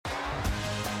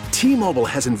T-Mobile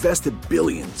has invested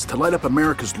billions to light up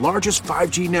America's largest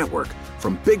 5G network,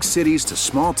 from big cities to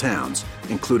small towns,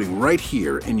 including right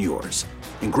here in yours.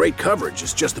 And great coverage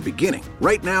is just the beginning.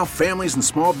 Right now, families and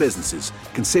small businesses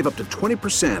can save up to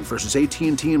 20% versus AT&T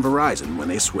and Verizon when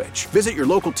they switch. Visit your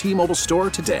local T-Mobile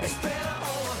store today.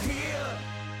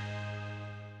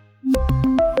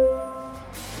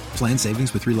 Plan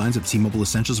savings with 3 lines of T-Mobile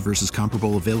Essentials versus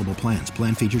comparable available plans.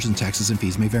 Plan features and taxes and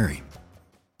fees may vary.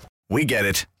 We get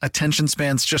it. Attention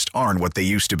spans just aren't what they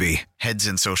used to be. Heads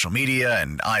in social media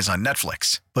and eyes on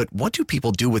Netflix. But what do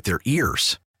people do with their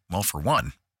ears? Well, for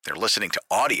one, they're listening to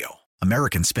audio.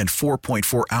 Americans spend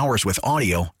 4.4 hours with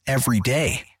audio every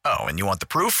day. Oh, and you want the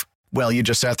proof? Well, you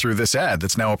just sat through this ad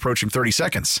that's now approaching 30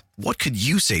 seconds. What could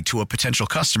you say to a potential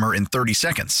customer in 30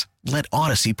 seconds? Let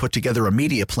Odyssey put together a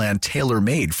media plan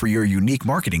tailor-made for your unique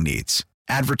marketing needs.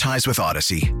 Advertise with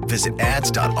Odyssey. Visit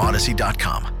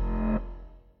ads.odyssey.com.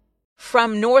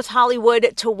 From North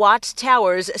Hollywood to Watts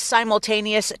Towers,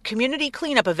 simultaneous community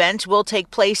cleanup event will take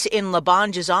place in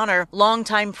LaBonge's honor.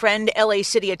 Longtime friend LA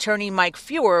City Attorney Mike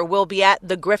Feuer will be at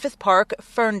the Griffith Park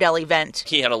Ferndale event.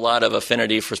 He had a lot of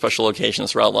affinity for special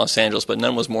locations throughout Los Angeles, but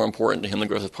none was more important to him than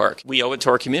Griffith Park. We owe it to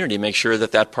our community to make sure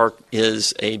that that park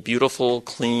is a beautiful,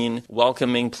 clean,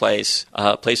 welcoming place,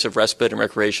 a place of respite and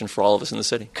recreation for all of us in the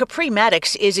city. Capri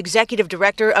Maddox is executive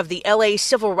director of the LA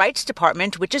Civil Rights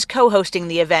Department, which is co-hosting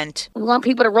the event. We want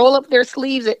people to roll up their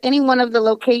sleeves at any one of the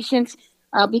locations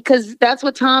because that's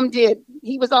what Tom did.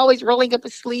 He was always rolling up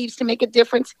his sleeves to make a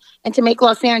difference and to make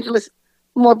Los Angeles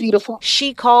more beautiful.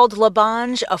 She called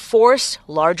LaBonge a force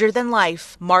larger than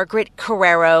life. Margaret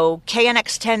Carrero,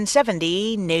 KNX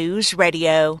 1070 News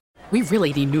Radio. We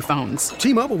really need new phones.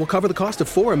 T-Mobile will cover the cost of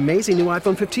 4 amazing new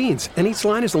iPhone 15s, and each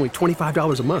line is only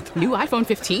 $25 a month. New iPhone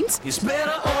 15s? It's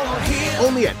better over here.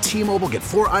 Only at T-Mobile, get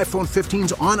 4 iPhone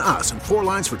 15s on us and 4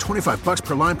 lines for $25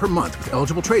 per line per month with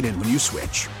eligible trade-in when you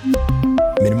switch.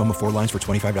 Minimum of 4 lines for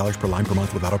 $25 per line per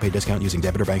month with autopay discount using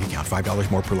debit or bank account.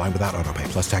 $5 more per line without autopay,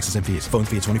 plus taxes and fees. Phone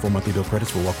fee at 24 monthly bill credits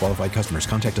for well-qualified customers.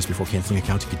 Contact us before canceling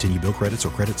account to continue bill credits or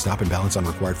credit stop and balance on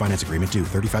required finance agreement due.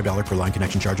 $35 per line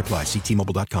connection charge applies. See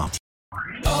T-Mobile.com.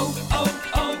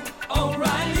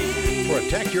 O'Reilly.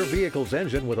 Protect your vehicle's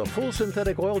engine with a full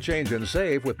synthetic oil change and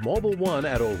save with Mobil 1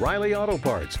 at O'Reilly Auto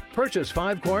Parts. Purchase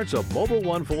 5 quarts of Mobil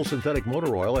 1 full synthetic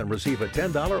motor oil and receive a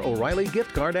 $10 O'Reilly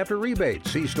gift card after rebate.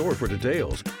 See store for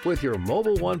details. With your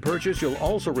Mobil 1 purchase, you'll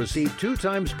also receive 2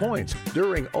 times points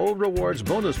during O Rewards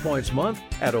Bonus Points Month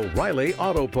at O'Reilly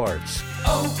Auto Parts.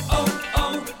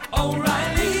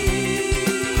 O'Reilly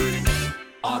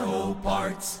Auto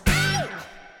Parts.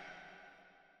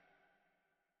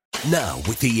 Now,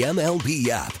 with the MLB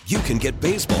app, you can get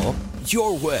baseball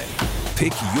your way.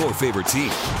 Pick your favorite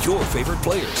team, your favorite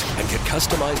players, and get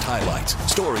customized highlights,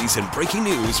 stories, and breaking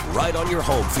news right on your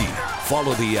home feed.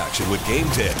 Follow the action with Game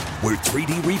Tip, where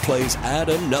 3D replays add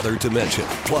another dimension.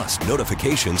 Plus,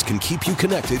 notifications can keep you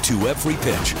connected to every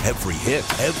pitch, every hit,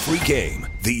 every game.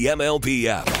 The MLB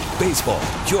app. Baseball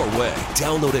your way.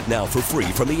 Download it now for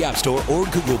free from the App Store or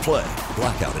Google Play.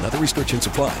 Blackout and other restrictions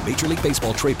apply. Major League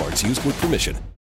Baseball trademarks used with permission.